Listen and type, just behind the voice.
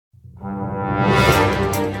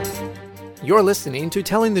You're listening to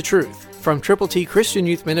Telling the Truth from Triple T Christian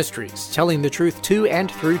Youth Ministries, telling the truth to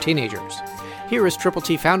and through teenagers. Here is Triple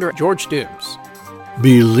T founder George Dooms.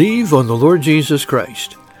 Believe on the Lord Jesus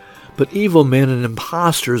Christ. But evil men and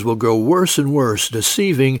impostors will grow worse and worse,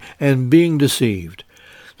 deceiving and being deceived.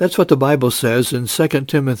 That's what the Bible says in 2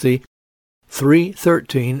 Timothy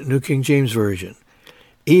 3:13, New King James Version.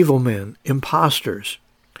 Evil men, impostors.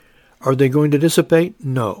 Are they going to dissipate?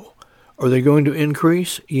 No. Are they going to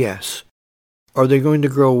increase? Yes. Are they going to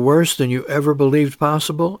grow worse than you ever believed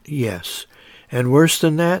possible? Yes. And worse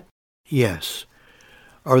than that? Yes.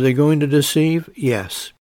 Are they going to deceive?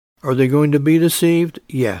 Yes. Are they going to be deceived?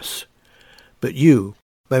 Yes. But you,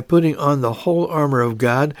 by putting on the whole armor of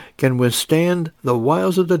God, can withstand the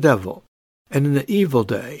wiles of the devil. And in the evil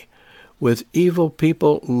day, with evil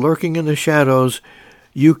people lurking in the shadows,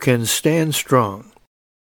 you can stand strong.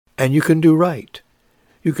 And you can do right.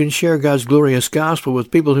 You can share God's glorious gospel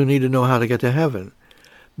with people who need to know how to get to heaven.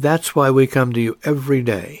 That's why we come to you every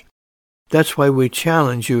day. That's why we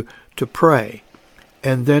challenge you to pray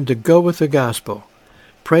and then to go with the gospel.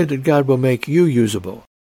 Pray that God will make you usable.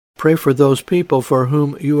 Pray for those people for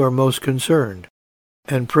whom you are most concerned.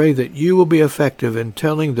 And pray that you will be effective in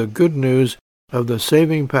telling the good news of the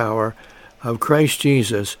saving power of Christ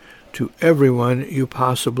Jesus to everyone you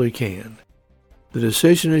possibly can. The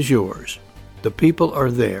decision is yours. The people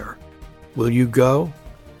are there. Will you go?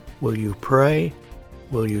 Will you pray?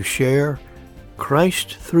 Will you share?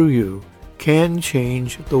 Christ through you can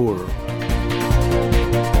change the world.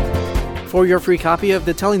 For your free copy of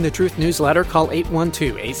the Telling the Truth newsletter, call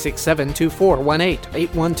 812-867-2418,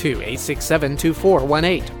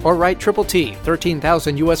 812-867-2418, or write Triple T,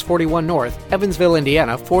 13,000 U.S. 41 North, Evansville,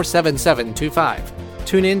 Indiana, 47725.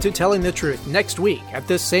 Tune in to Telling the Truth next week at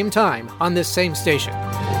this same time on this same station.